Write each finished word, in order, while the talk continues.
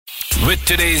With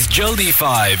today's Jaldi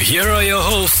 5, here are your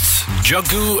hosts,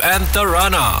 Jaggu and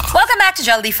Tarana. Welcome back to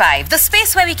Jaldi 5, the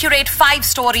space where we curate 5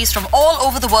 stories from all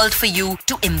over the world for you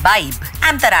to imbibe.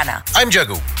 I'm Tarana. I'm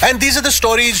Jaggu. And these are the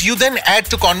stories you then add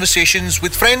to conversations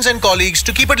with friends and colleagues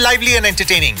to keep it lively and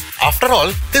entertaining. After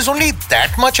all, there's only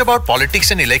that much about politics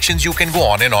and elections you can go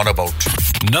on and on about.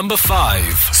 Number 5.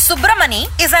 Subramani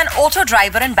is an auto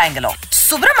driver in Bangalore.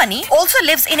 Subramani also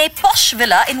lives in a posh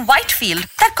villa in Whitefield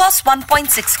that costs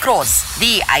 1.6 crores.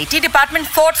 The IT department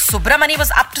thought Subramani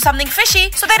was up to something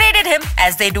fishy, so they raided him,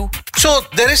 as they do. So,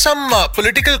 there is some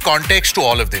political context to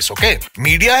all of this, okay?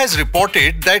 Media has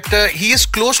reported that he is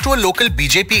close to a local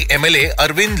BJP MLA,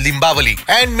 Arvind Limbavali,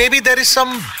 and maybe there is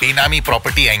some Benami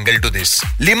property angle to this.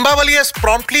 Limbavali has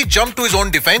promptly jumped to his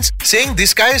own defense, saying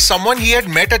this guy is someone he had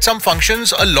met at some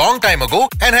functions a long time ago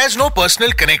and has no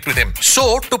personal connect with him.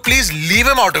 So, to please leave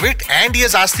him out of it, and he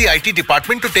has asked the IT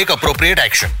department to take appropriate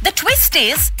action. The twist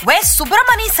is where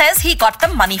Subramani says he got the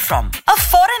money from. A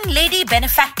foreign lady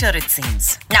benefactor, it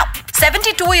seems. Now,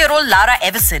 72-year-old Lara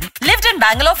Everson lived in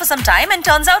Bangalore for some time, and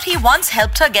turns out he once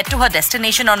helped her get to her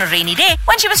destination on a rainy day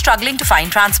when she was struggling to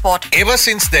find transport. Ever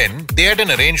since then, they had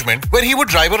an arrangement where he would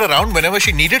drive her around whenever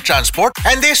she needed transport,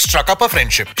 and they struck up a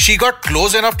friendship. She got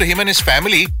close enough to him and his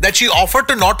family that she offered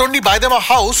to not only buy them a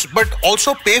house but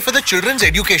also pay for the children's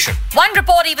education. One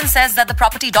report even says that the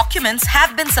property documents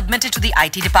have been submitted to the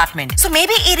IT department. So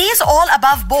maybe it is all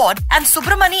above board, and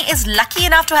Subramani is lucky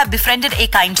enough to have befriended a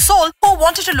kind soul who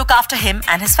wanted to look after him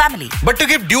and his family. But to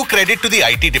give due credit to the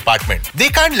IT department, they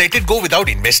can't let it go without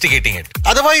investigating it.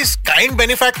 Otherwise, kind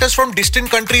benefactors from distant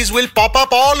countries will pop up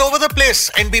all over the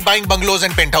place and be buying bungalows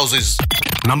and penthouses.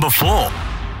 Number 4.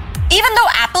 Even though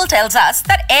Apple tells us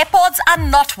that AirPods are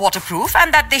not waterproof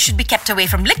and that they should be kept away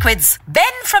from liquids, Ben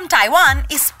from Taiwan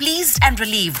is pleased and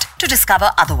relieved to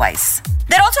discover otherwise.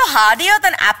 They're also hardier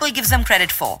than Apple gives them credit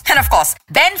for. And of course,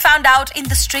 Ben found out in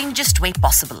the strangest way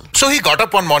possible. So he got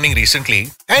up one morning recently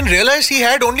and realized he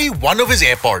had only one of his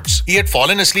AirPods. He had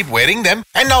fallen asleep wearing them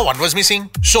and now one was missing.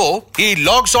 So he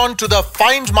logs on to the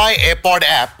Find My AirPod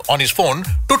app on his phone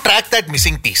to track that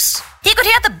missing piece. He could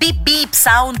hear the beep beep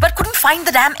sound but couldn't find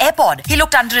the damn AirPod. He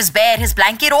looked under his bed, his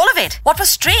blanket, all of it. What was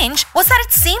strange was that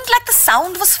it seemed like the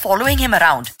sound was following him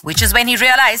around, which is when he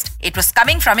realized it was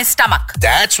coming from his stomach.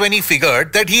 That's when he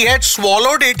figured that he had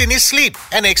swallowed it in his sleep.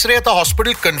 An X-ray at the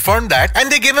hospital confirmed that,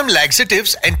 and they gave him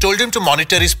laxatives and told him to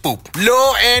monitor his poop.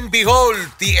 Lo and behold,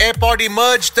 the AirPod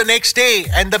emerged the next day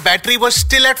and the battery was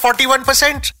still at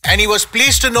 41%. And he was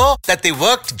pleased to know that they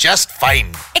worked just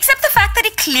fine. Except the fact that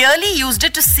he clearly used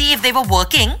it to see if they were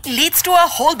working leads to a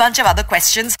whole bunch of other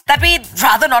questions that we'd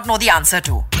rather not know the answer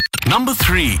to. Number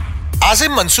 3.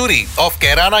 Azim Mansoori of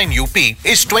Kairana in UP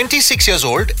is 26 years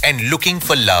old and looking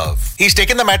for love. He's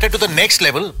taken the matter to the next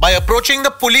level by approaching the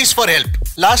police for help.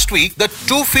 Last week, the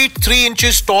 2 feet 3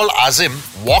 inches tall Azim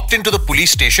walked into the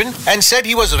police station and said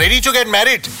he was ready to get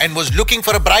married and was looking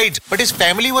for a bride, but his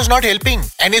family was not helping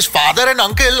and his father and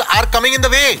uncle are coming in the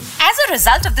way. As a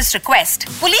result of this request,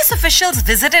 police officials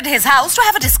visited his house to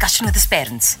have a discussion with his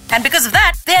parents. And because of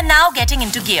that, they are now getting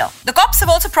into gear. The cops have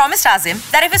also promised Azim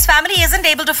that if his family isn't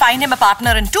able to find him a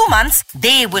partner in 2 months,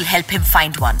 they will help him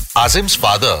find one. Azim's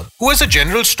father, who has a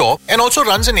general store and also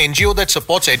runs an NGO that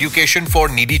supports education for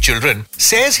needy children,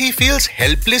 says he feels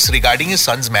helpless regarding his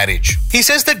son's marriage. He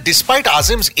says that despite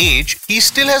Azim's age, he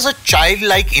still has a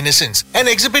childlike innocence and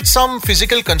exhibits some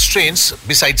physical constraints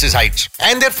besides his height.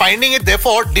 And they're finding it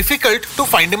therefore difficult to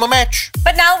find him a match.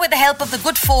 But now, with the help of the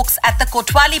good folks at the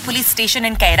Kotwali police station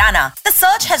in Kairana, the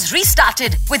search has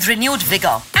restarted with renewed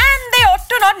vigor. And they ought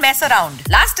to not mess around.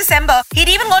 Last December, he'd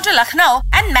even gone to Lucknow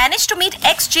and managed to meet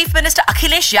ex-Chief Minister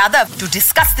Akhilesh Yadav to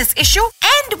discuss this issue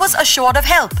and was assured of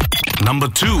help. Number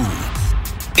 2.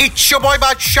 It's your boy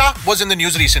Badshah was in the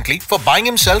news recently for buying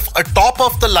himself a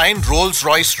top-of-the-line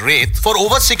Rolls-Royce Wraith for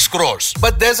over 6 crores.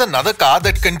 But there's another car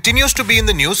that continues to be in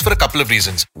the news for a couple of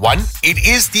reasons. One, it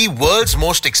is the world's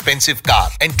most expensive car.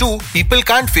 And 2, people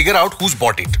can't figure out who's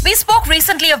bought it. We spoke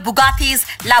recently of Bugatti's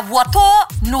La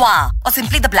Voiture Noire, or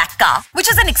simply the black car, which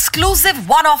is an exclusive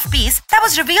one-off piece that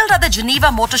was revealed at the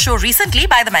Geneva Motor Show recently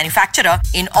by the manufacturer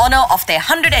in honor of their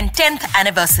 110th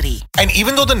anniversary. And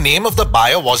even though the name of the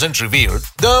buyer wasn't revealed,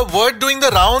 the word doing the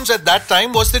rounds at that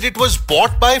time was that it was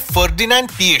bought by Ferdinand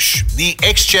Piëch, the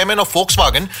ex-chairman of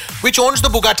Volkswagen, which owns the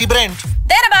Bugatti brand.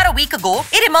 Then about a week ago,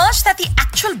 it emerged that the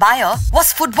actual buyer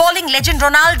was footballing legend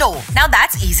Ronaldo. Now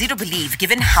that's easy to believe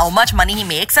given how much money he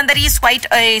makes and that he is quite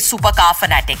a supercar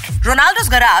fanatic. Ronaldo's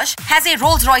garage has a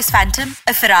Rolls-Royce Phantom,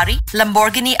 a Ferrari,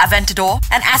 Lamborghini Aventador,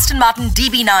 an Aston Martin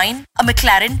DB9, a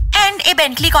McLaren, and a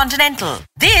Bentley Continental.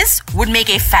 This would make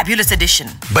a fabulous addition.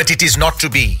 But it is not to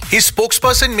be. His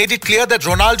spokesperson made it clear that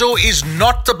Ronaldo is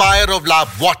not the buyer of La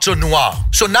Voiture Noire.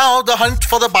 So now the hunt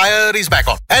for the buyer is back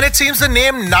on. And it seems the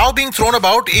name now being thrown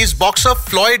about is boxer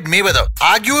Floyd Mayweather,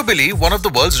 arguably one of the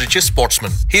world's richest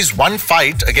sportsmen. His one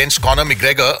fight against Conor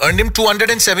McGregor earned him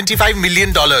 $275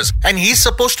 million, and he's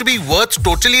supposed to be worth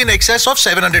totally in excess of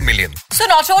 $700 million. So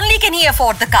not only can he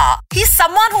afford the car, he's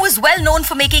someone who is well known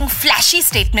for making flashy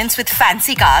statements with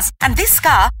fancy cars, and this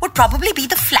car would probably be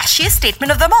the flashiest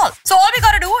statement of them all. So all we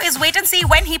gotta do is wait and see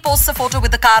when he posts a photo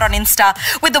with the car on Insta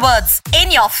with the words,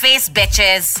 "In your face,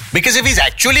 bitches." Because if he's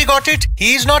actually got it,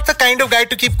 he's not the kind of guy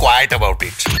to keep quiet about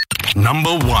it.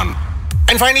 Number 1.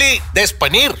 And finally, there's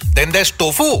paneer, then there's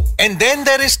tofu, and then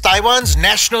there is Taiwan's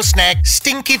national snack,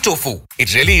 stinky tofu.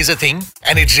 It really is a thing,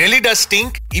 and it really does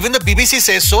stink. Even the BBC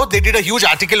says so. They did a huge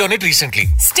article on it recently.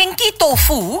 Stinky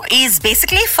tofu is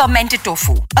basically fermented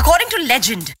tofu. According to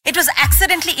legend, it was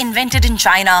accidentally invented in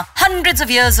China hundreds of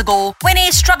years ago when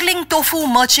a struggling tofu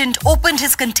merchant opened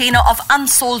his container of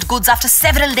unsold goods after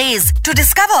several days to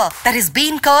discover that his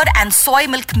bean curd and soy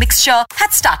milk mixture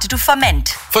had started to ferment.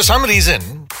 For some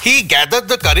reason, he gathered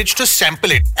the courage to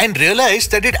sample it and realized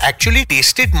that it actually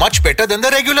tasted much better than the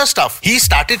regular stuff. He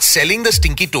started selling the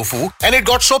stinky tofu, and it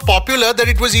got so popular that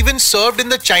it was even served in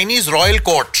the Chinese royal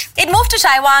court. It moved to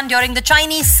Taiwan during the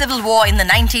Chinese Civil War in the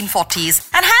 1940s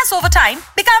and has over time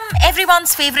become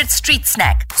everyone's favorite street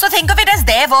snack. So think of it as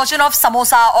their version of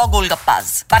samosa or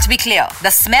golgappas. But to be clear,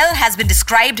 the smell has been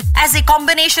described as a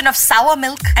combination of sour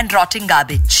milk and rotting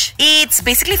garbage. It's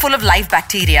basically full of live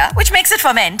bacteria, which makes it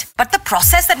ferment, but the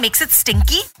process that makes it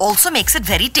stinky also makes it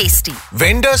very tasty.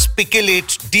 Vendors pickle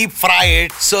it, deep fry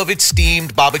it, serve it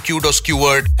steamed, barbecued or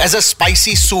skewered, as a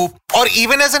spicy soup, or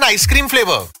even as an ice cream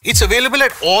flavor. It's available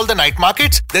at all the night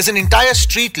markets. There's an entire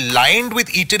street lined with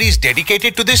eateries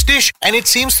dedicated to this dish, and it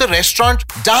seems the restaurant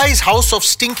Dai's House of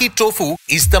Stinky Tofu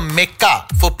is the mecca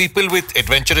for people with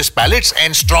adventurous palates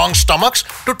and strong stomachs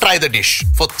to try the dish.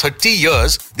 For 30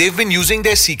 years, they've been using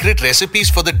their secret recipes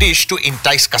for the dish to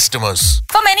entice customers.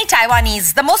 For many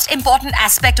Taiwanese, the most important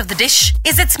aspect of the dish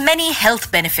is its many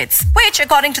health benefits, which,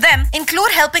 according to them,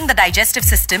 include helping the digestive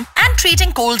system and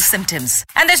treating cold symptoms.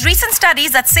 And there's recent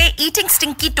studies that say eating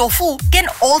stinky tofu can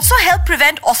also help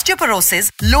prevent osteoporosis,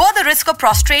 lower the risk of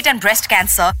prostate and breast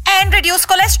cancer, and reduce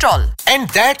cholesterol. And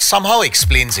that somehow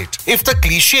explains it. If the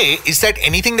cliche is that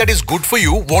anything that is good for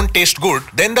you won't taste good,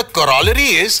 then the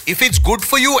corollary is if it's good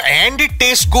for you and it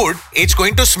tastes good, it's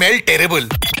going to smell terrible.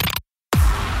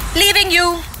 Leaving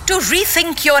you to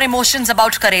rethink your emotions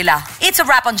about Karela. It's a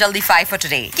wrap on Jaldi 5 for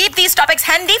today. Keep these topics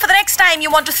handy for the next time you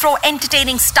want to throw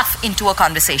entertaining stuff into a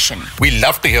conversation. We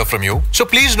love to hear from you. So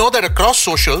please know that across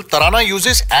social, Tarana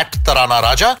uses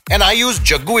 @TaranaRaja and I use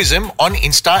Jagguism on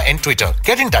Insta and Twitter.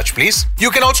 Get in touch, please.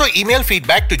 You can also email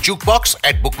feedback to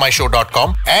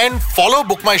jukebox@bookmyshow.com and follow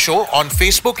Book My Show on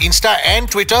Facebook, Insta and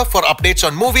Twitter for updates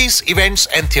on movies, events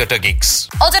and theatre gigs.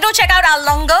 Also do check out our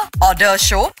longer order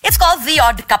show. It's called The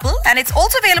Odd Couple and it's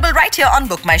also available right here on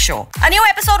Book My Show. A new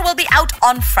episode will be out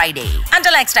on Friday.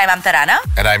 Until next time, I'm Tarana.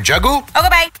 And I'm Jaggu. Okay,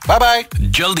 bye. Bye-bye.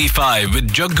 Jaldi 5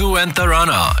 with Jaggu and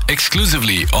Tarana,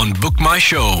 exclusively on Book My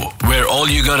Show, where all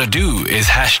you gotta do is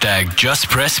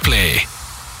 #JustPressPlay.